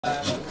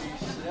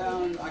Sit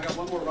down. I got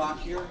one more rock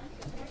here,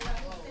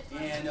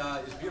 and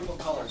it's beautiful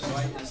colors,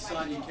 right? In the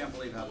sun, you can't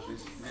believe how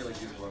it's really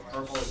beautiful.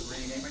 Purple and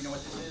green. Anybody know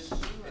what this is?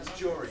 It's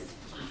jewelry.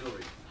 It's for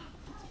jewelry.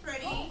 It's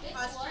pretty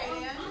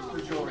Australian. It's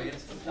for jewelry.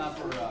 It's not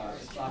for.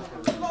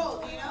 It's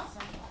gold, you know.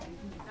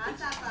 Not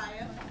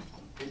sapphire.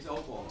 It's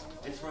opal.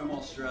 It's from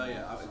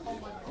Australia.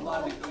 A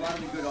lot of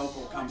the good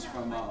opal comes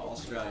from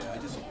Australia. I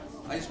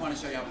just want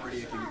to show you how pretty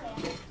it can.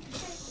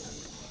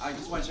 I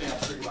just want to show you how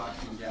pretty rocks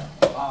can get.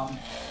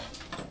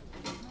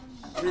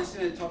 I'm just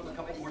going to talk a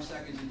couple more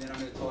seconds, and then I'm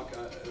going to talk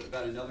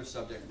about another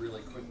subject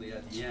really quickly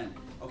at the end.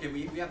 Okay,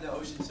 we have the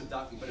ocean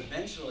subducting, but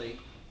eventually,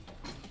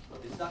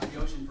 it's not going to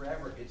be ocean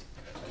forever. It's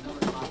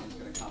another continent's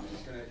going to come,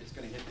 and it's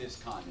going to hit this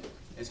continent.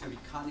 And it's going to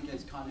be continent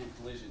against continent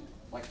collision,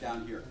 like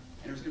down here.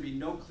 And there's going to be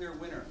no clear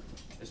winner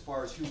as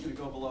far as who's going to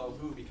go below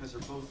who, because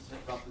they're both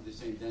roughly the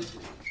same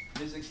density.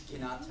 Physics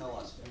cannot tell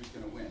us who's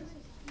going to win.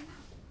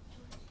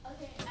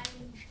 Okay, I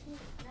mean,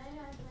 99.999%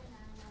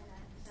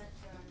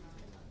 sure I'm not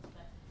enough,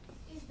 but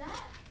does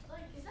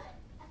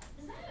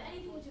that have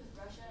anything to do with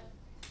Russia?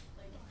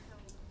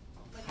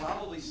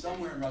 Probably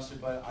somewhere in Russia,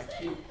 but I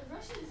can't.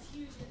 Russia is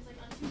huge, and it's like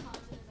on two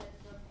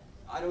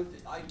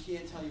continents. I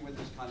can't tell you what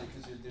this continent,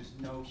 because there's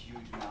no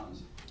huge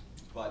mountains,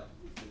 but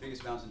the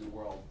biggest mountains in the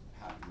world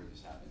happen where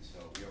this happens. So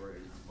we've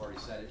already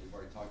said it. We've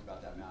already talked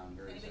about that mountain.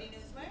 Anybody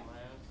knows where?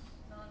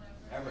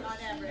 Everest.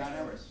 Not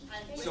Everest.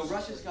 So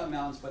Russia's got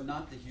mountains, but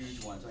not the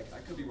huge ones. I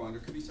could be wrong.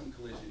 There could be some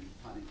collision,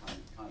 continent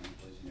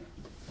collision there.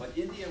 But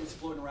India was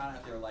floating around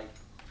out there like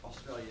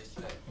Australia is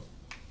today.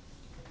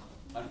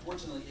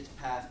 Unfortunately, its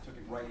path took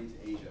it right into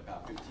Asia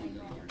about 15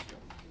 million years ago.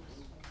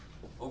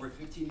 Over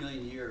 15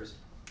 million years,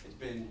 it's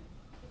been.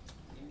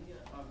 India,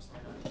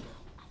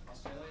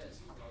 Australia is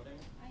floating.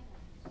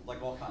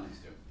 Like all continents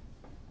do.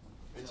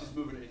 It's just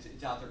moving.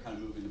 It's out there, kind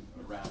of moving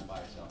around by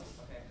itself.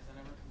 Okay, because I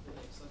never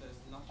completely. So there's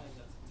nothing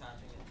that's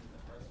attaching it to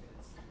the first.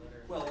 It's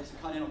literally. Well, it's a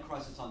continental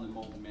crust that's on the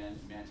molten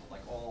mantle,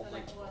 like all of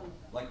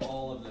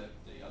the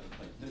other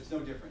plates. It's no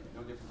different.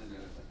 No different than the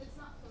other plates. It's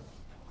not floating.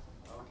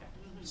 Oh, okay.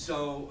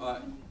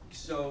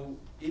 So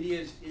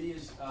India's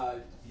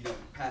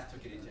path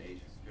took it into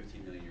Asia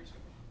 15 million years ago,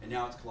 and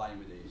now it's colliding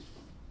with Asia,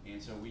 and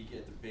so we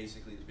get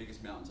basically the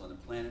biggest mountains on the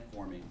planet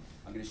forming.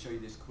 I'm going to show you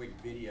this quick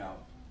video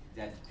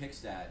that depicts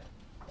that.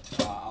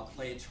 I'll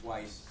play it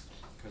twice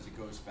because it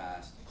goes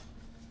fast.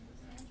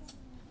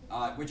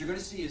 What you're going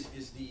to see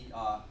is the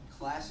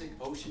classic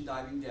ocean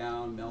diving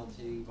down,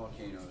 melting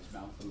volcanoes,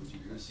 Mount Fuji.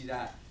 You're going to see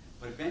that.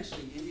 But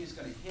eventually, India's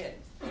going to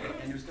hit,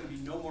 and there's going to be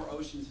no more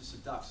ocean to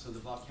subduct. So the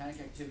volcanic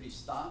activity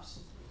stops,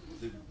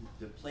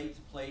 the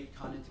plate-to-plate,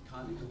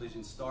 continent-to-continent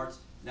collision starts,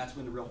 and that's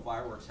when the real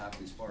fireworks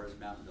happen as far as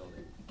mountain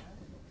building.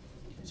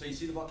 So you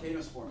see the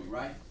volcanoes forming,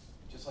 right?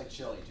 Just like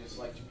Chile, just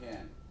like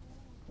Japan.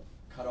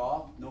 Cut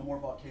off, no more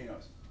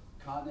volcanoes.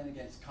 Continent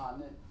against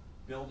continent,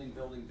 building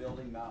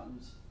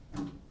mountains,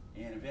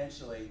 and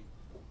eventually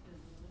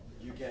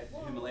you get the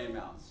Himalayan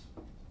mountains,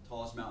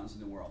 tallest mountains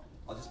in the world.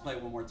 I'll just play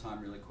it one more time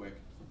really quick.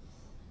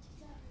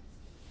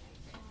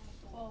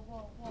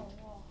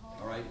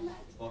 All right,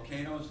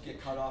 volcanoes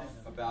get cut off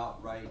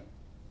about right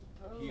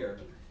here,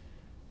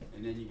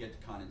 and then you get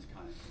the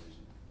continent-to-continent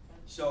collision.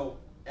 So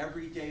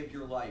every day of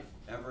your life,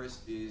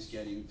 Everest is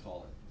getting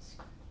taller.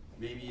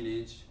 Maybe an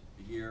inch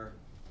a year,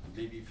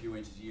 maybe a few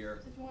inches a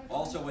year.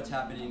 Also, what's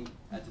happening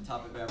at the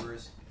top of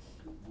Everest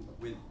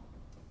with...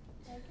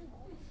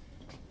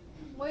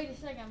 Wait a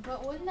second,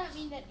 but wouldn't that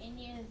mean that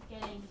India is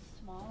getting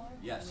smaller?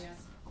 Yes.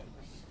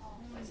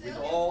 With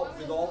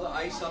all the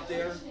ice up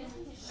there,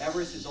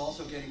 Everest is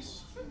also getting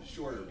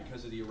shorter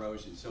because of the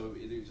erosion. So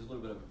there's a little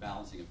bit of a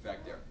balancing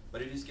effect there.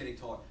 But it is getting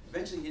taller.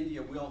 Eventually,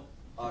 India will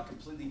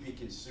completely be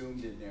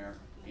consumed in there,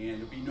 and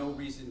there'll be no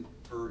reason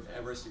for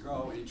Everest to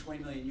grow. And in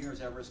 20 million years,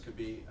 Everest could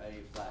be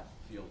a flat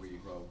field where you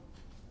grow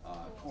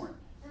corn.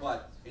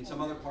 But in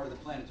some other part of the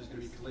planet, there's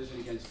going to be collision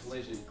against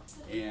collision,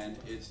 and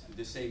it's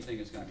the same thing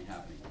is going to be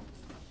happening.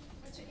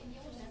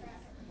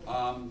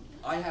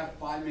 I have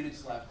 5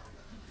 minutes left,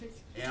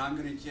 and I'm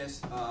going to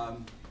just talk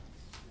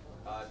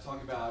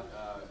about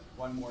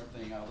one more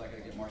thing. I got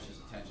to get Marcia's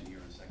attention here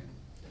in a second.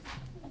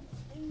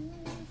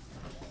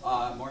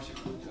 Marcia,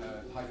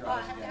 hide your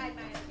eyes again.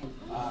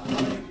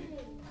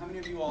 How many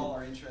of you all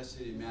are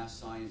interested in math,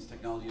 science,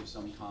 technology of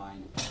some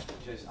kind?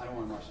 I don't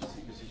want Marcia to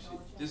see, because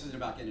this isn't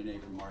about getting an A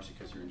from Marcia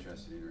because you're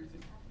interested in it or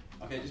anything.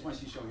 Okay, I just want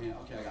to see show of hand.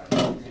 Okay, I got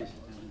it.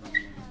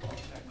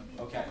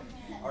 Okay,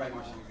 all right,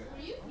 Marcia, you're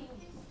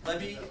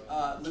good.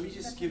 Let me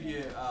just give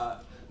you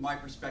my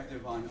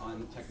perspective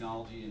on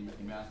technology and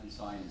math and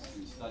science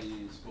and studying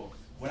in school.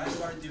 When I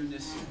started doing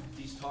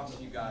these talks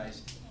to you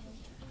guys,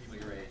 people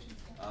your age,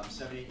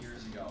 7, 8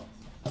 years ago,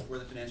 before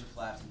the financial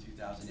collapse in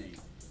 2008.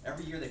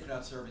 Every year they put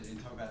out surveys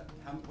and talk about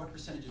what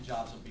percentage of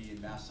jobs will be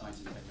in math, science,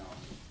 and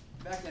technology.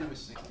 Back then it was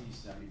 60,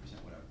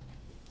 70%, whatever.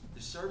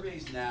 The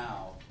surveys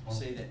now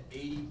say that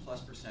 80+%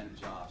 of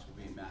jobs will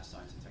be in math,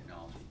 science, and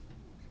technology.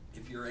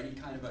 If you're any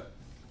kind of a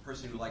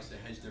person who likes to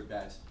hedge their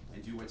bets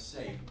and do what's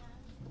safe,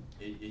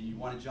 and you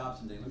want a job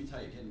someday, let me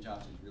tell you, getting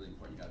jobs is really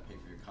important. You got to pay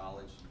for your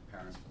college. Your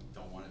parents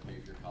don't want to pay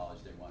for your college.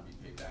 They want to be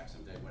paid back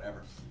someday,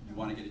 whatever. You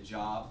want to get a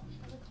job.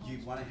 You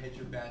want to hedge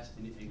your bets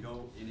and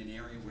go in an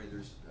area where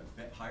there's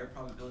a higher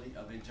probability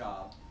of a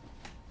job.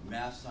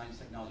 Math, science,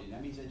 technology, and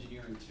that means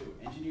engineering too.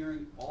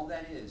 Engineering, all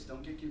that is,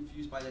 don't get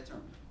confused by that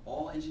term.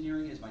 All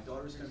engineering is, my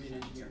daughter is going to be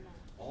an engineer.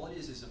 All it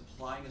is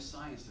applying a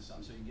science to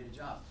something so you can get a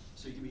job.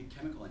 So you can be a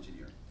chemical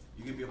engineer.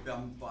 You can be a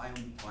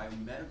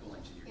biomedical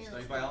engineer. You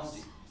study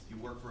biology. You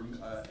work for a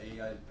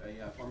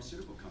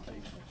pharmaceutical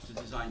company to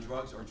design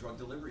drugs or drug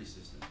delivery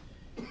systems.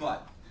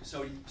 But,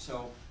 so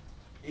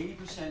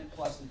 80%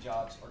 plus of the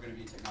jobs are going to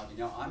be in technology.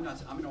 Now, I'm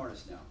an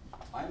artist now.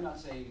 I'm not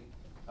saying,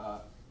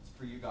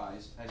 for you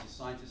guys, as a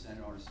scientist and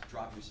an artist,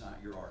 drop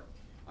your art.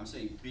 I'm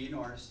saying be an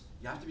artist.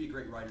 You have to be a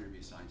great writer to be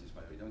a scientist,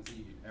 by the way. Don't think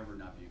you can ever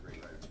not be a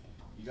great writer.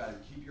 You got to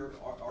keep your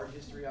art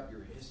history up,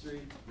 your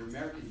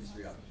American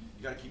history up.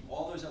 You got to keep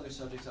all those other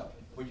subjects up,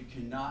 but you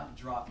cannot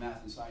drop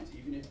math and science.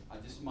 Even if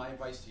this is my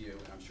advice to you,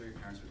 and I'm sure your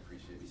parents would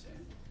appreciate me saying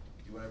it.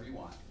 Do whatever you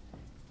want.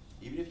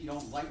 Even if you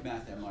don't like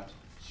math that much,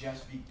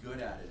 just be good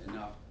at it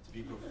enough to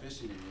be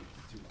proficient in it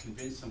to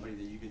convince somebody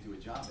that you can do a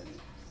job in it.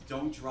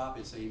 Don't drop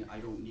it saying I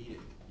don't need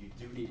it. You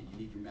do need it. You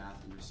need your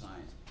math and your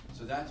science.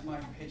 So that's my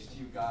pitch to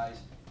you guys.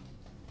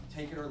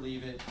 Take it or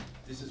leave it.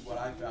 This is what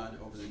I found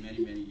over the many,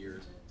 many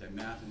years, that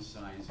math and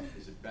science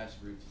is the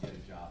best route to get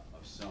a job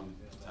of some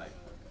type.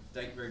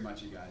 Thank you very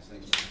much, you guys.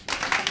 Thank you.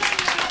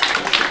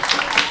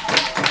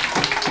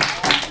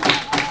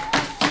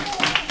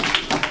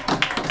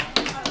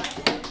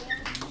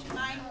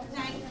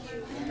 Thank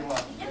you. You're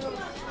welcome.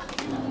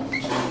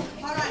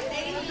 All right,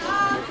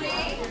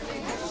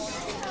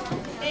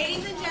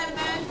 ladies and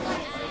gentlemen,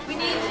 we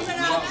need to put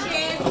our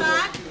chairs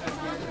back.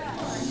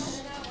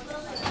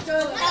 So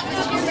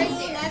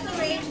let's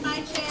arrange my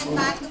chairs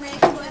back the way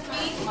it's supposed to be.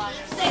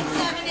 6,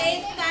 7,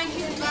 8, thank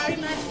you very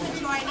much for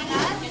joining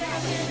us.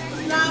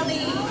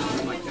 Rowley,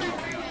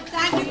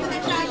 thank you for the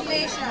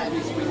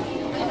translation.